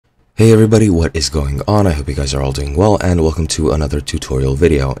Hey everybody, what is going on? I hope you guys are all doing well, and welcome to another tutorial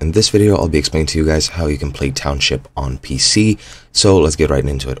video. In this video, I'll be explaining to you guys how you can play Township on PC. So let's get right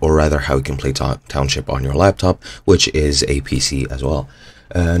into it, or rather how you can play Township on your laptop, which is a PC as well.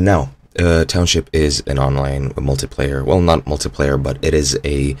 Township is an online multiplayer, well, not multiplayer, but it is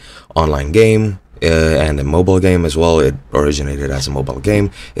a online game. And a mobile game as well. It originated as a mobile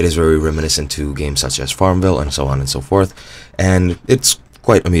game. It is very reminiscent to games such as Farmville and so on and so forth, and it's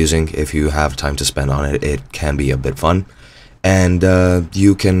quite amusing. If you have time to spend on it, it can be a bit fun, and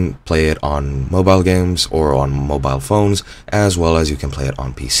you can play it on mobile games or on mobile phones, as well as you can play it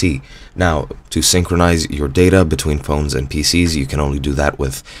on PC. Now, to synchronize your data between phones and PCs, you can only do that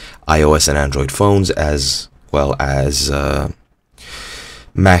with iOS and Android phones, as well as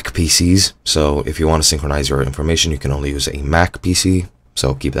Mac PCs. So if you want to synchronize your information, you can only use a Mac PC,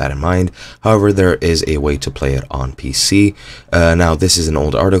 so keep that in mind. However, there is a way to play it on PC. Now, this is an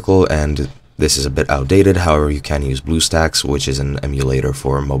old article and this is a bit outdated. However, you can use BlueStacks, which is an emulator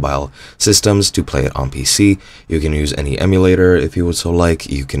for mobile systems, to play it on PC. You can use any emulator if you would so like.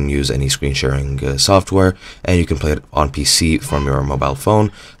 You can use any screen sharing software, and you can play it on PC from your mobile phone.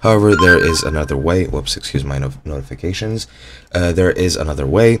 However, there is another way. Whoops, excuse my notifications. There is another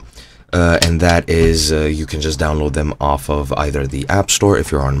way. And that is you can just download them off of either the App Store if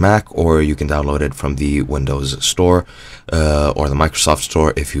you're on Mac, or you can download it from the Windows Store or the Microsoft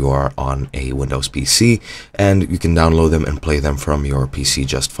Store if you are on a Windows PC, and you can download them and play them from your PC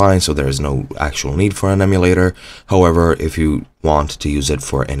just fine, so there is no actual need for an emulator. However, if you want to use it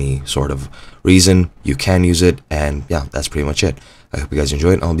for any sort of reason, you can use it, and yeah, that's pretty much it. I hope you guys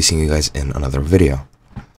enjoyed, and I'll be seeing you guys in another video.